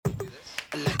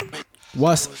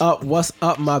What's up,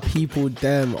 my people?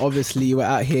 Them, obviously, we're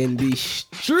out here in these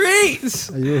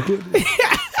streets. Are you recording?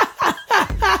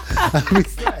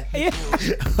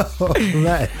 Oh,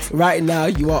 man. Right now,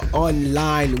 you are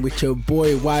online with your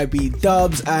boy YB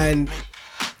Dubs and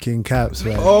King Caps,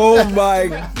 man. oh my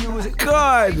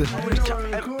god!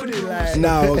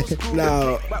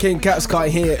 Now, King Caps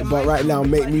can't hear it, but right now,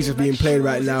 make music being played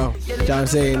right now. You know what I'm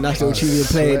saying? Nice little tune being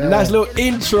played. Nice little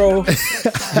intro. You know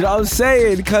what I'm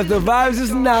saying? Because the vibes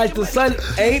is nice. The sun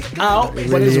ain't out,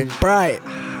 but it's bright. You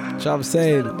know what I'm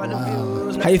saying?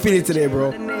 Wow. How you feeling today,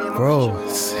 bro? Bro, I'm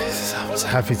just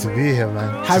happy to be here,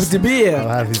 man. Happy to be here.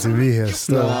 I'm happy to be here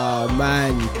still. Oh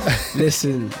man,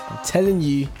 listen, I'm telling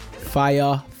you,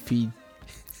 fire feed.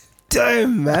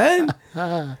 Damn, man.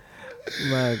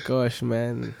 My gosh,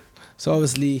 man. So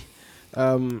obviously,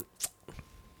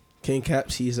 King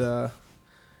Caps, he's a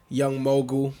young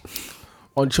mogul,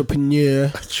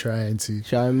 entrepreneur. Trying to. You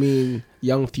know what I mean?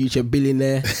 Young future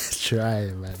billionaire.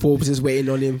 Trying, man. Forbes is waiting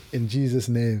on him. In Jesus'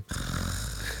 name.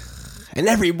 And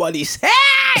everybody's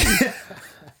hey!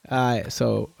 Alright,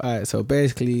 so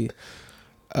basically,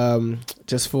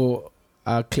 just for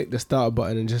I'll click the start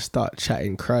button and just start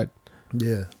chatting crud.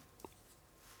 Yeah.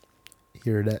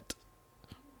 Hear that?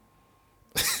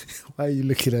 Why are you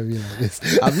looking at me like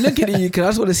this? I'm looking at you because I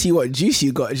just want to see what juice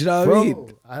you got. Do you know what I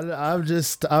mean? I'm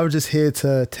just here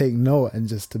to take note and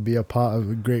just to be a part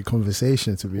of a great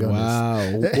conversation, to be honest.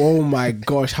 Wow. Oh my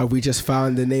gosh, have we just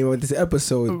found the name of this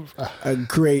episode? A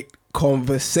great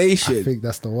conversation. I think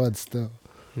that's the one still.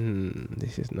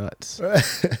 This is nuts.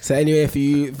 So anyway,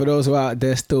 for those who are out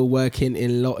there still working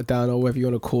in lockdown, or whatever you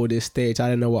want to call this stage, I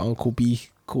don't know what Uncle B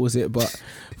calls it, but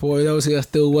for those who are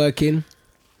still working,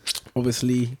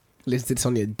 obviously listen to this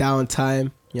on your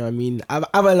downtime. You know what I mean? Have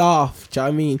a laugh. Do you know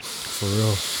what I mean? For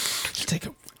real. Just take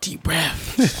a deep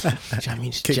breath. Do you know what I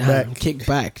mean? Just Kick jam. back. Kick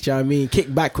back. Do you know what I mean?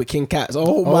 Kick back with King Cats.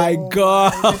 Oh my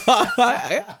god.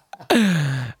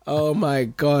 Oh my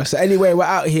gosh. So anyway, we're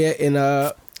out here in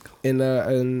a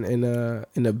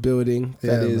building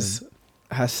that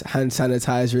has hand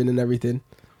sanitizer in and everything.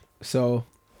 So,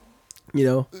 you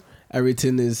know,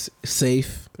 everything is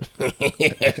safe.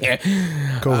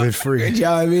 COVID free. You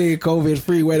know what I mean? COVID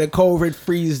free. We're in a COVID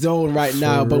free zone right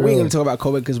now. But we ain't gonna talk about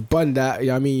COVID because bun that. You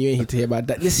know what I mean? You ain't here to hear about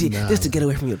that. This is to get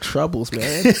away from your troubles,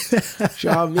 man. You know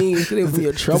what I mean? It's to get away from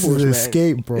your troubles, This is man.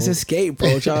 escape, bro. It's escape, bro.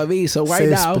 You know what I mean? So right Safe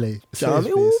now, space. you know what I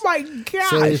mean? Oh my gosh.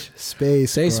 Safe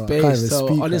space. Safe bro. I can't space. even So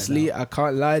speak honestly, right I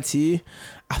can't lie to you.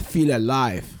 I feel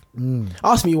alive. now.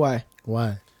 Ask me why.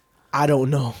 Why? I don't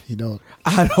know. You don't.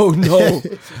 I don't know.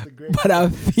 But I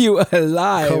feel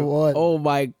alive. Come on. Oh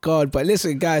my god. But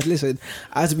listen, guys,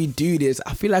 as we do this,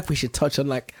 I feel like we should touch on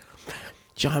do you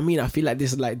know what I mean? I feel like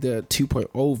this is like the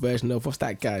 2.0 version of what's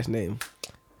that guy's name?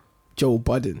 Joe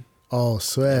Budden. Oh,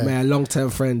 swear. Man, long-term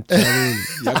friend. Do you know what I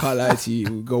mean? I can't lie to you.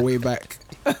 We go way back.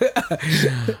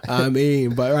 I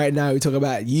mean, but right now we talk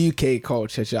about UK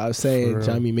culture. You know what I'm saying? Do you know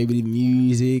what I mean? Maybe the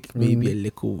music, maybe a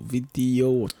little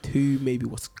video or two, maybe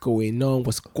what's going on,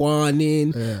 what's going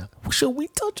in. Yeah. Should we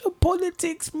touch on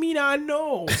politics? I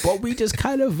know. But we just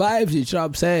kind of vibes it. You know what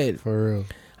I'm saying? For real.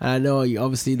 And I know,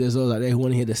 obviously, there's those out there who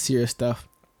want to hear the serious stuff.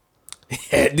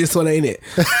 This one ain't it.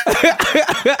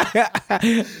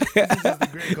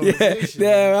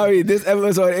 Yeah, I mean, this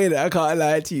episode ain't it. I can't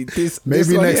lie to you.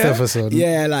 Maybe next here, episode.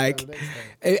 Yeah, like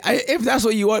if that's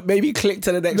what you want, maybe click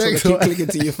to the next one. Keep clicking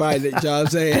till you find it. You know what I'm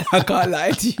saying? I can't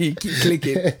lie to you. Keep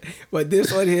clicking. But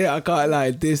this one here, I can't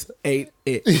lie. This ain't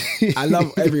it. I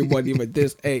love everybody, but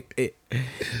this ain't it. You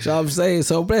know what I'm saying?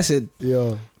 So blessed.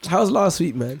 Yo. How's last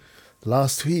week, man?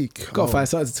 Last week. Gotta find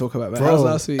something to talk about, man. Bro. How's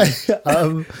last week?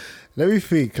 Let me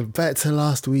think. Back to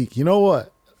last week. You know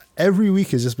what? Every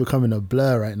week is just becoming a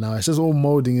blur right now. It's just all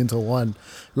molding into one.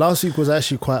 Last week was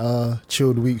actually quite a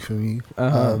chilled week for me.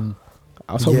 I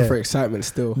was hoping for excitement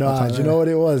still. No, do you know what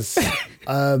it was?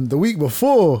 The week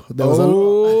before, there was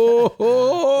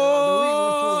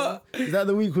Is that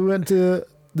the week we went to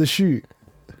the shoot?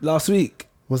 Last week.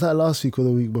 Was that last week or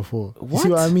the week before? What? You see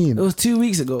what I mean? It was 2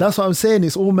 weeks ago. That's what I'm saying.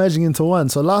 It's all merging into one.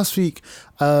 So last week,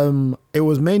 it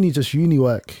was mainly just uni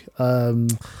work,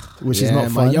 which is not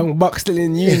fun. My young buck still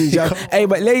in uni. Hey,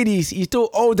 but ladies, he's still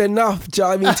old enough. Do you know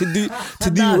what I mean to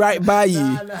do right by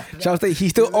you? He's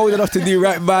still old enough to do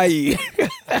right by you.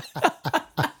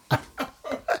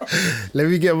 Let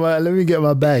me get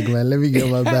my bag, man. Let me get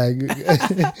my bag. Do you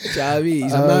know what I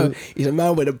mean? He's a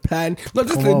man with a plan. Not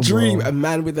just a dream, bro. A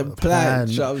man with a plan.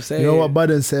 Do you know what I'm saying? You know what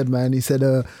Budden said, man? He said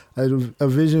a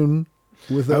vision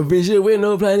with a vision with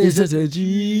no plan is just a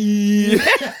G.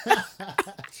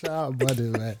 Shout out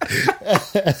Budden, man.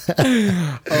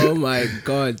 Oh my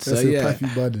god! So That's a yeah, Puffy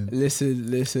Budden.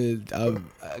 listen.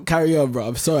 Carry on, bro.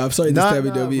 I'm sorry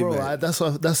disturbing your beat, bro. man. That's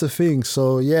the thing.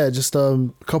 So yeah, just a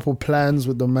couple plans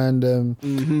with the man them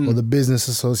or the business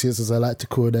associates, as I like to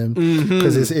call them,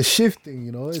 because it's shifting.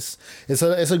 You know, it's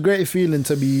a great feeling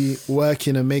to be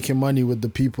working and making money with the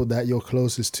people that you're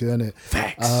closest to, innit?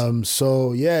 Facts.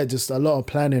 So yeah, just a lot of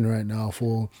planning right now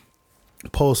for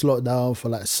post lockdown, for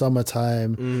like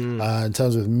summertime, in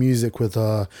terms of music with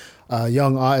a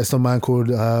young artist of mine called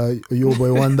Your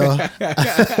Boy Wonder.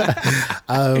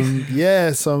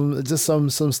 Yeah, some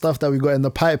stuff that we got in the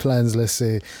pipelines, let's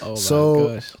say. Oh so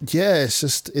my gosh. yeah,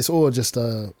 it's all just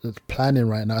planning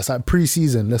right now. It's like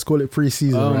pre-season. Let's call it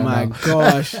pre-season. Oh right my now.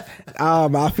 gosh.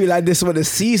 I feel like this is what the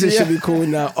season should be called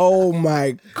now. Oh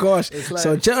my gosh.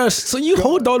 Like, so you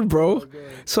hold on, bro.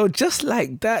 So just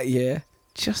like that, yeah.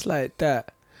 Just like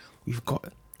that, we've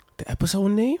got the episode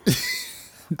name,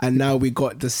 and now we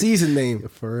got the season name.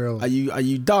 For real. Are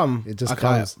you dumb? It just Okay,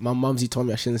 comes. my mumsy told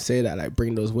me I shouldn't say that. Like,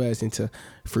 bring those words into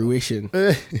fruition. Do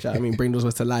you know what I mean? Bring those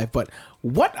words to life. But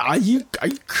what are you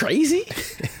crazy?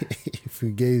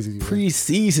 Fugazi.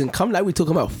 Pre-season, come like we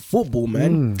talking about football,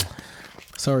 man.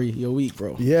 Sorry, you're weak,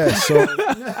 bro. Yeah, so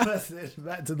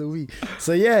back to the week.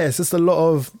 So yeah, it's just a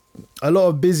lot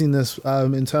of busyness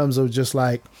in terms of just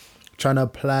like trying to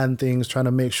plan things, trying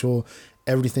to make sure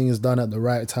everything is done at the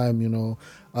right time, you know.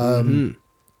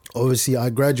 Obviously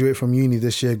I graduate from uni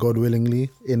this year, God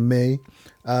willingly, in May.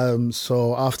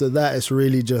 So after that, it's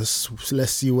really just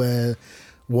let's see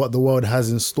what the world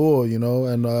has in store, you know,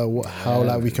 and how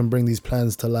like we can bring these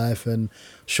plans to life and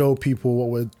show people what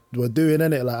we're doing,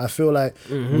 innit? Like I feel like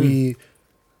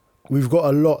we've got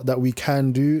a lot that we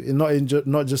can do,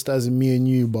 not just as me and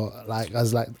you, but like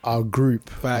as like our group,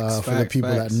 for the people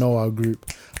that know our group.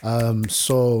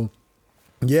 So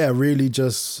yeah, really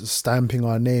just stamping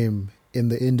our name in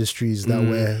the industries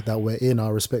that we're in,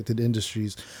 our respected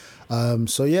industries.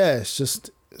 So yeah, it's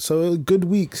just a good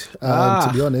week,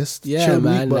 to be honest. Yeah, Chill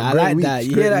man. week, I like that.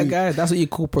 You hear that, guys? That's what you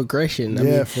call progression. I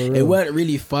mean, for real. it weren't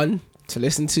really fun to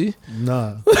listen to.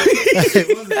 Nah.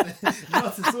 It wasn't,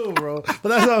 not at all, bro. But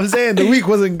that's what I'm saying. The week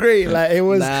wasn't great. Like it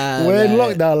was. We're in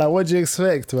lockdown. Like, what do you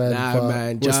expect, man?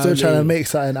 Man. We're still trying to make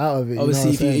something out of it.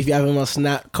 Obviously, you know if you have him on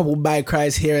Snap, couple bad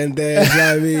cries here and there. You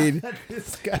know what I mean?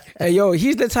 This guy. Hey, yo,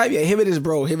 he's the type. Yeah, him and his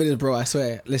bro. I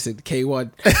swear. Listen,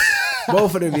 K1,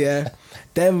 both of them. Yeah,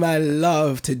 them man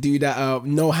love to do that.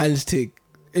 No hands tick.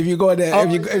 If you go there,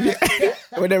 if you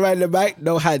when they ride the bike,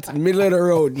 no hands. Middle of the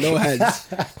road, no hands.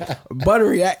 Bud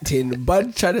reacting,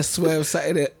 Bud trying to swerve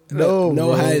something.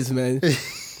 No hands, man.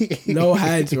 No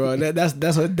hands, bro.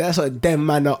 That's what them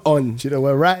man are on. You know,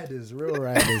 we're riders, real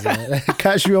riders, man.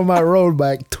 Catch you on my road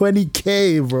bike,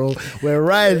 20K, bro. We're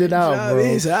riding out,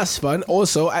 bro. So that's fun.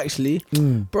 Also, actually,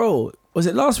 bro, was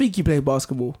it last week you played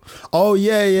basketball? Oh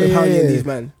yeah. With Howdy and these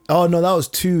man. Oh no, that was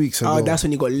 2 weeks ago. Oh, that's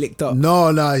when you got licked up.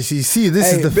 No, see,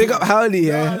 this is the big up Howdy,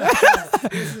 yeah.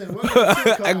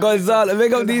 And Gonzalo,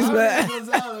 big up these man.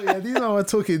 Yeah, these men were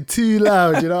talking too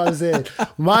loud, you know what I'm saying?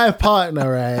 My partner,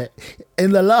 right,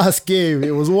 in the last game,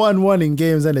 it was 1-1 in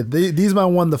games, and these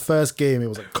men won the first game. It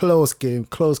was a close game,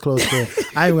 close game.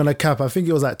 I ain't gonna cap. I think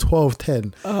it was like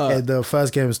 12-10. And the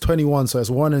first game was 21, so it's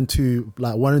 1 and 2,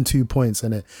 like 1 and 2 points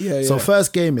in it. Yeah. So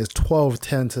first game is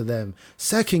 12-10 to them.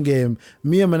 Second game,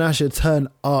 me and Menashe turned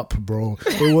up, bro.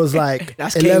 It was like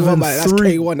that's 11-3. K1, that's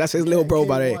K1. That's his little bro,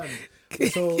 by the way.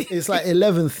 So it's like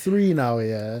 11-3 now,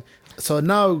 yeah. So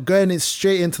now going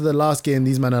straight into the last game,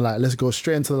 these men are like, let's go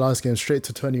straight into the last game, straight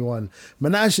to 21.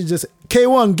 Menashe just,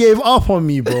 K1 gave up on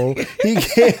me, bro. He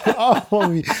gave up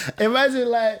on me. Imagine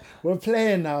like, we're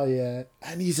playing now, yeah.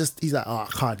 And he's like, oh,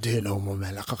 I can't do it no more,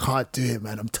 man. Like, I can't do it,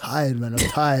 man. I'm tired, man.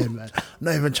 I'm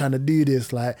not even trying to do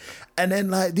this. Like, and then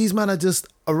like, these men are just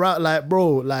around, like, bro,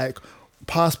 like,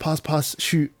 pass,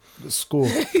 shoot. Score.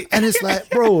 And it's like,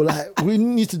 bro, like we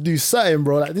need to do something,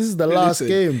 bro. Like this is the last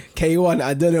game. K1,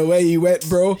 I don't know where he went,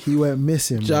 bro. He went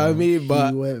missing, bro. Do you know what I mean? But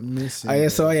he went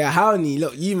missing. Howdy,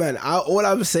 look, you man, all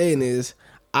I'm saying is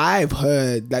I've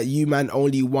heard that you man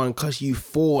only won because you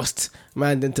forced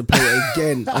man then to play it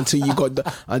again until you got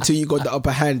the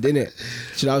upper hand, innit?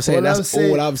 You know what I'm saying? That's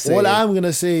all I'm saying. All I'm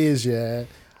gonna say is, yeah,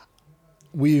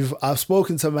 I've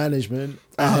spoken to management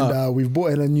and we've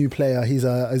brought in a new player. He's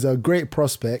a great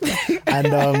prospect,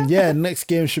 and next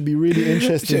game should be really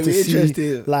interesting to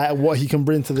see like what he can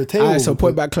bring to the table. Alright, so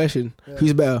point back question: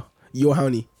 who's better, you or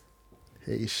Howdy?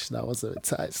 Hey, that was a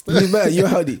tight. Who's better, you or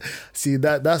Howdy? See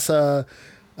that's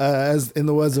as in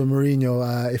the words of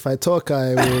Mourinho, if I talk,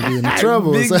 I will be in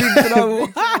trouble. Big trouble.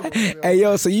 Hey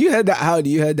yo, so you heard that, Howdy?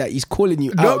 You heard that? He's calling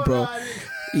you out, bro.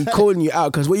 He's calling you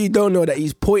out because what you don't know that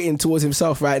he's pointing towards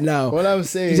himself right now. What I'm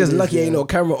saying, He's just is, lucky ain't no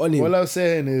camera on him. What I'm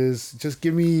saying is, just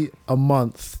give me a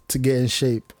month to get in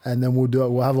shape, and then we'll do it.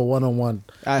 We'll have a one-on-one.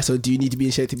 Alright, so do you need to be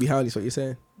in shape to be hound? Is what you're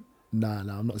saying? Nah,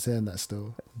 I'm not saying that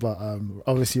still. But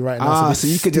obviously right now. So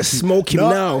you could just smoke him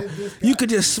now. You could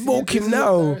just smoke him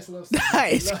now. That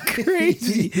is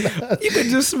crazy. You could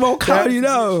just smoke Hound, you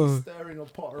know. He's stirring a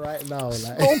pot right now.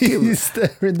 Like, Smoke him. He's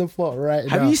stirring the pot right now.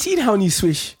 Have you seen Hound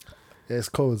swish? Yeah, it's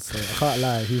cold, so I can't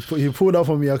lie. He pulled up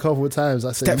on me a couple of times.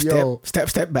 I said,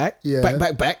 Step back. Yeah.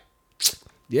 Back.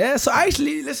 Yeah, so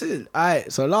actually, listen. Alright,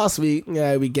 so last week,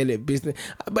 we get it business.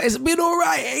 But it's been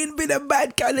alright. It ain't been a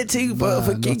bad kind of thing for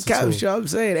King Caps, you know what I'm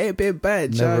saying? It ain't been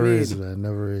bad, Never you know is, what I mean? man.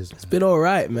 Never is. It's been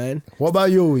alright, man. What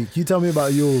about your week? You tell me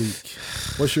about your week.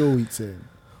 What's your week saying?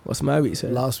 What's my week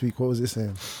saying? Last week, what was it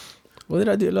saying? What did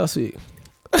I do last week?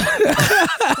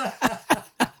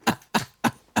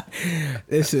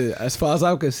 Listen, as far as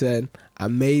I'm concerned, I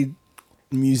made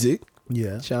music. Yeah. Do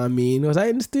you know what I mean? Was I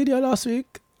in the studio last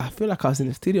week? I feel like I was in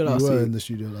the studio last You were week. in the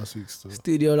studio last week still.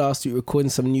 Studio last week, recording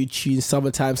some new tunes.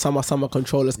 Summertime, summer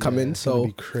controllers coming. It's gonna So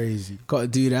be crazy. got to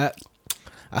do that.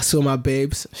 I saw my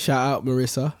babes. Shout out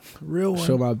Marissa. Real one.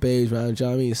 Show my babes, man. Do you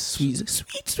know what I mean? Sweet.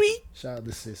 Shout out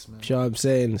the sis, man. Do you know what I'm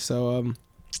saying? So,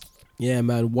 yeah,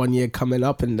 man. 1 year coming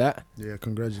up and that. Yeah,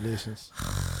 congratulations.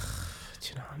 Do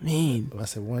you know what I mean? I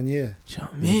said 1 year. Do you know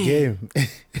what I mean? Game.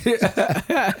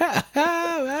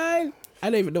 Man, I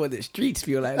don't even know what the streets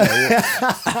feel like.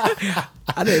 I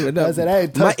don't even know. I said, I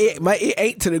ain't my ear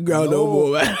ain't to the ground no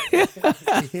more, man.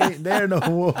 He ain't there no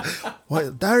more.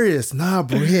 What, Darius? Nah,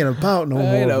 bro, he ain't about no more,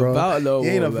 bro. He ain't about no more. He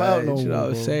ain't about no You know more, what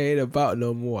I'm bro. saying? Ain't about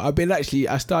no more. I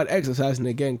started exercising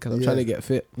again because I'm trying to get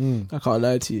fit. I can't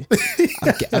lie to you.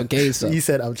 I gained some. He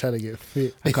said, I'm trying to get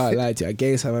fit. I can't lie to you. I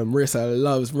gained some. And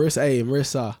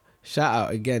Marissa. Shout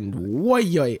out again.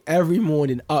 Woy, every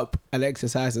morning up and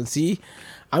exercise. And see,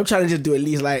 I'm trying to just do at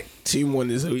least like 2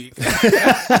 mornings a week. Do you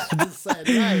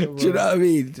know what I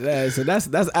mean? So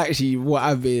that's actually what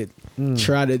I've been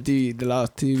trying to do the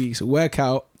last 2 weeks. Work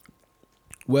out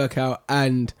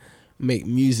and make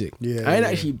music. Yeah, I ain't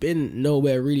actually been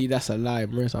nowhere really. That's a lie,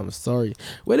 Marissa. I'm sorry.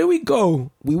 Where did we go?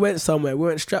 We went somewhere. We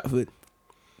went Stratford.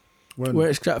 When? We're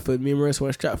at Stratford. Me and Marissa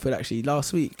went to Stratford actually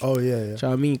last week. Oh, yeah. Do you know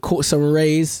what I mean? Caught some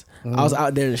rays. I was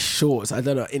out there in shorts. I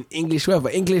don't know, in English weather.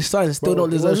 English sun still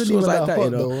don't deserve shorts like that, you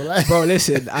know. Bro,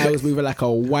 listen, I was moving like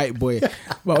a white boy.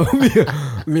 But me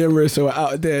and Marissa were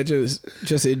out there just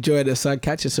enjoying the sun,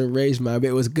 catching some rays, man. But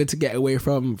it was good to get away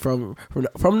from the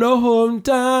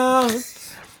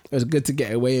hometown. It was good to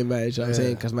get away, man. You know what I'm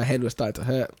saying? Because my head was starting to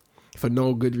hurt for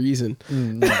no good reason.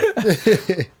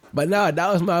 But nah,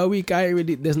 that was my week. I ain't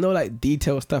really, there's no like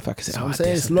detailed stuff I can say. I'm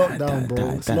saying it's lockdown,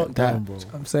 bro. It's lockdown, bro.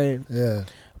 I'm saying. Yeah.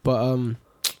 But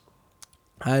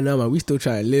I don't know, man. We still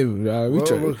trying to live.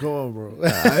 Come on, bro.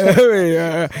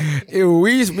 If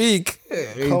we speak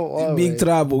big man.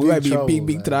 trouble, we might be trouble, big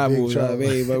man. trouble. Big You know what I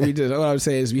trouble. mean? But we just, all I'm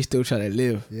saying is we still trying to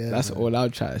live. Yeah, That's man. all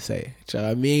I'm trying to say. Do you know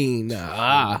what I mean? Do you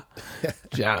know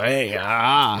what I mean?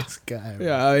 This guy, man.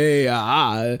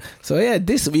 Yeah. So yeah,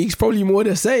 this week's probably more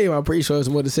the same. I'm pretty sure it's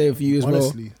more the same for you as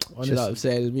Honestly. well. You know what I'm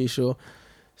saying? It's me sure.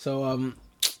 So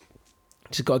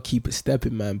just gotta keep it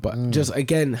stepping, man. But just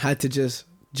again had to just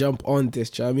jump on this.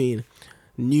 Do you know what I mean?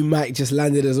 New mic just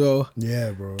landed as well.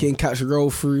 Yeah, bro. King Caps roll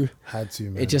through. Had to,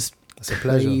 man. It just It's a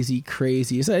pleasure.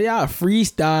 crazy. So yeah,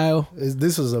 freestyle.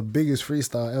 This was the biggest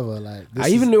freestyle ever. Like this I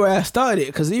even knew where I started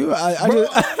because you was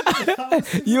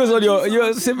on you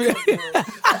were sipping.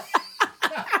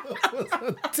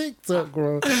 TikTok,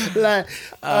 bro. Like,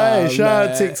 hey, shout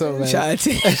out TikTok, man. Shout out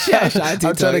TikTok.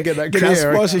 I'm trying to get that Get clear.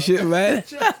 that sponsorship, man.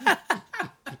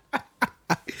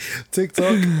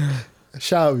 TikTok,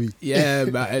 shout out me. Yeah,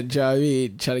 man. Do you know what I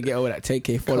mean? Trying to get over that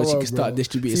 10K followers, Come you on, can start bro.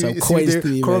 distributing See- some see coins the- to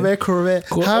me, man. Corvette.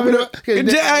 How many?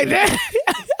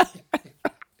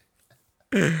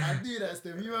 I do that,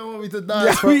 Steve. You might want me to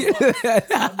dance for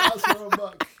a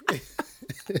buck.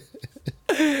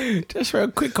 Just for a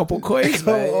quick couple coins,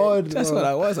 Come man. on, That's bro. what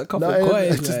I was, a couple No,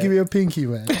 coins, just man. give me a pinky,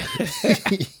 man.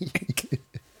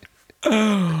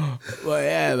 Well,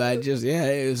 yeah, man. Just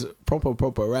it was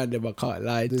proper random. I can't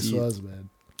lie to This you. was, man.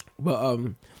 But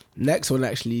next one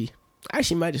actually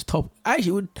might just top. I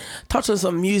actually would touch on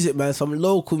some music, man. Some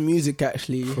local music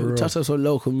actually. For We'll real. touch on some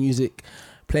local music.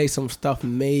 Play some stuff,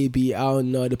 maybe. I don't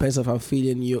know. Depends if I'm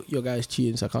feeling your guys'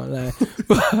 tunes. I can't lie.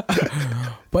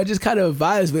 But just kind of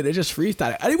vibes with it, just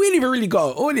freestyle. I mean, we ain't even really got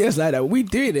an audience like that. We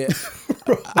doing it.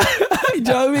 bro. Do you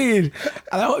know what I mean?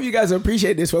 And I hope you guys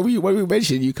appreciate this when we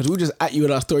mention you, because we'll just at you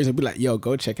in our stories and be like, yo,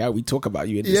 go check out. We talk about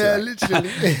you in this. Yeah, like,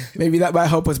 literally. maybe that might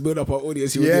help us build up our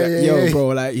audience. You'll Yeah, be like, yeah, yo, yeah. bro,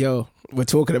 like, yo, we're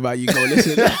talking about you. Go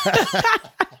listen.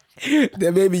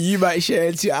 Then maybe you might share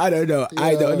it too. I don't know.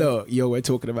 I don't know. Yo, we're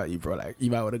talking about you, bro. Like, you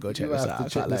might want to go check You this have out. to I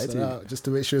check can't lie this to you. out just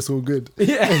to make sure it's all good.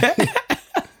 Yeah.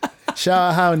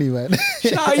 Shout out Howney, man.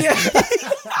 Shout, yeah.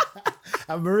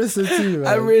 And Marissa too,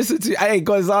 man. And Marissa too. Hey,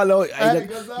 Gonzalo. Hey,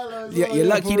 Gonzalo as Yeah, well, you're yeah,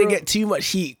 lucky for you didn't real. get too much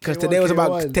heat, because K1, today was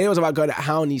K1. about going at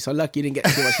Howney, so lucky you didn't get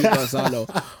too much heat, Gonzalo.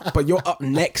 But you're up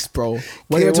next, bro.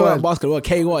 When you're talking about basketball,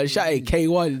 K1, shout out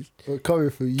K1, We're coming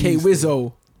for you. K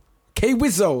Wizzo,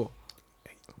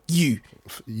 you.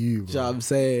 You, You know what bro. I'm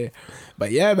saying?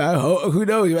 But yeah, man, who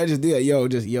knows? You might just do it.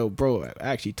 Yo, bro, I'm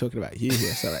actually talking about you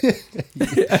here. So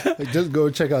like, Just go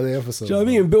check out the episode. do you know what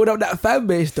I mean? Build up that fan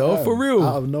base, though, Fam, for real.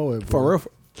 Out of nowhere, bro.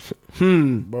 For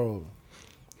real. Bro.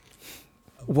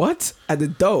 What? At the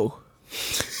dough?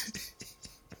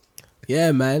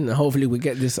 Yeah, man. Hopefully we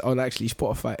get this on actually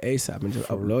Spotify ASAP and just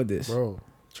upload this. Bro.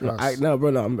 No, Trust.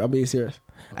 I'm being serious.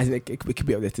 I think it could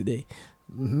be up there today.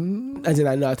 Mm-hmm. As in,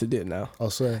 I know how to do it now. I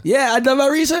swear. Yeah, I done my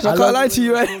research. I can't lie to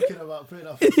you, man. Talking about putting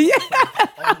up Yeah.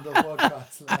 on the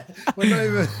podcast. Like, we're not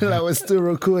even like we're still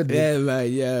recording. Yeah,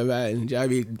 man. Yeah, man. Do you know what I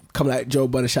mean? Come like Joe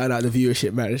Budden, shout out the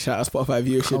viewership, man. Shout out Spotify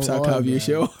viewership, Come SoundCloud on,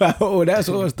 viewership. Oh, that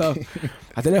sort of stuff.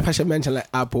 I don't know if I should mention like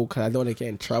Apple, because I don't want to get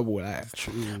in trouble. Like,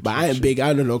 but I ain't big.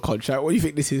 I don't know contract. What do you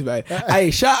think this is, man?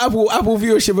 Hey, shout Apple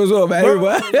viewership as well, man. Bro,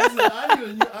 Everybody. listen, I need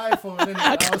a new iPhone.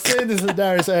 Innit? I was saying this to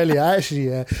Darius earlier. Actually,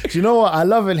 yeah. Do you know what? I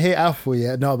love and hate Apple.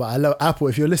 Yeah, no, but I love Apple.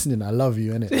 If you're listening, I love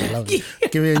you. Innit? I love you.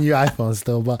 Give me a new iPhone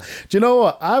still. But do you know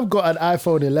what? I've got an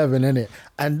iPhone 11 in it,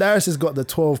 and Darius has got the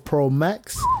 12 Pro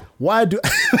Max. Why do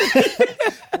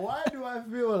I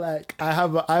feel like I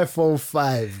have an iPhone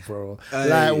 5, bro? Aye.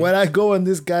 Like when I go on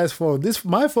this guy's phone,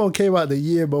 my phone came out the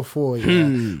year before.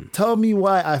 Yeah? Tell me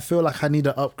why I feel like I need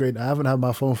an upgrade. I haven't had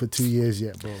my phone for 2 years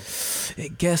yet, bro.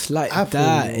 It gets like Apple,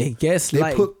 that. It gets They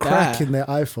like put crack that. in their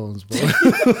iPhones, bro.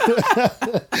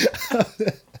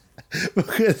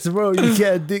 Because, bro, you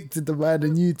get addicted to buying the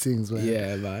new things, man.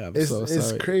 Yeah, man. I'm It's so sorry.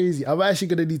 it's crazy. I'm actually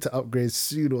gonna need to upgrade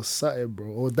soon or something, bro.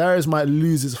 Or Darius might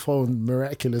lose his phone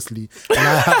miraculously,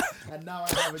 and now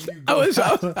I have a new.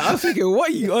 I was thinking,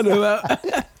 what are you on about?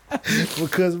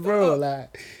 Because, bro,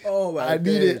 like, Oh my I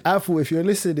need it. Apple, if you're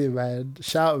listening, man,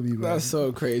 shout at me, man. That's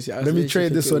so crazy. I was Let me literally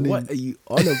trade this thinking, one in. What are you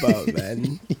on about,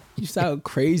 man? You sound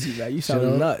crazy, man. You sound You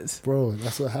know? nuts. Bro,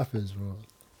 that's what happens, bro.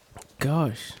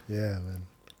 Gosh, Yeah, man.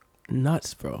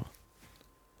 nuts, bro.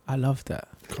 I love that.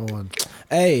 Come on.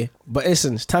 Hey, but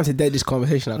listen, it's time to dead this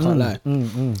conversation. I can't lie.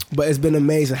 But it's been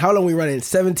amazing. How long we running?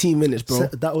 17 minutes, bro.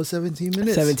 That was 17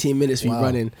 minutes. 17 minutes we Wow.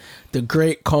 running. The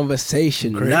great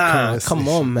conversation. Great Come conversation.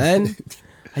 on, man.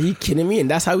 Are you kidding me? And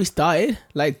that's how we started?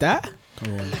 Like that?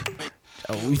 Come on.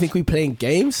 Oh, we think we playing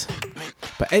games?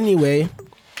 But anyway,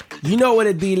 you know what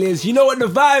the deal is. You know what the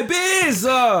vibe is.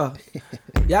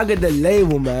 Y'all get the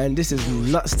label, man. This is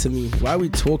nuts to me. Why are we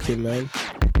talking, man?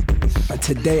 And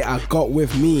today I got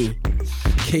with me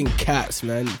King Caps,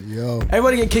 man. Yo.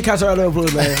 Everybody get King Caps around the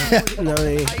applause, man. You know what I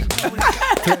mean?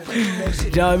 Do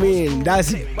you know what I mean?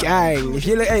 That's gang. If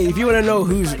you if you want to know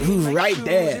who's right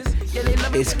there,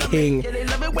 it's King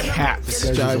Caps. Do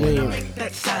you know what I mean?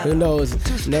 Who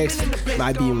knows? Next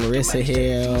might be Marissa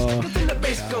here, or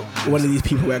one of these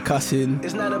people we're cussing.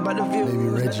 Maybe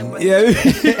Reggie. Yeah.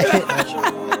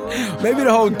 Maybe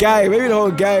the whole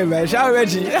gang. Man. Shout out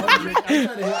Reggie.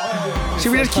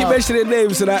 Should we just keep mentioning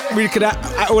names so that we could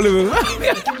at all of them?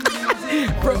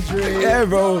 Bro, yeah,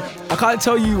 bro. I can't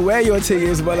tell you where your thing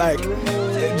is, but like,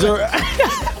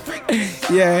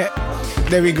 yeah.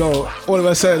 There we go. All of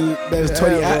a sudden, there's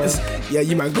 20 Yeah, acts. Yeah,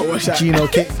 you might go watch that. Gino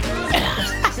Kick.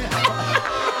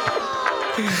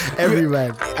 Every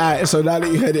man. Alright, so now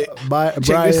that you heard it, Brian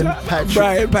check this out. Patrick.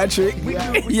 Brian Patrick.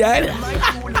 Yeah.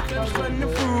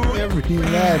 Every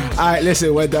man. Alright,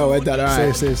 listen, we're done.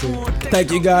 Alright. Say.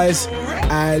 Thank you guys,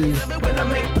 and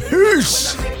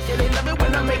peace.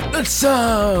 The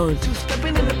sound.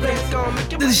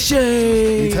 The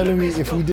shade. You telling me if we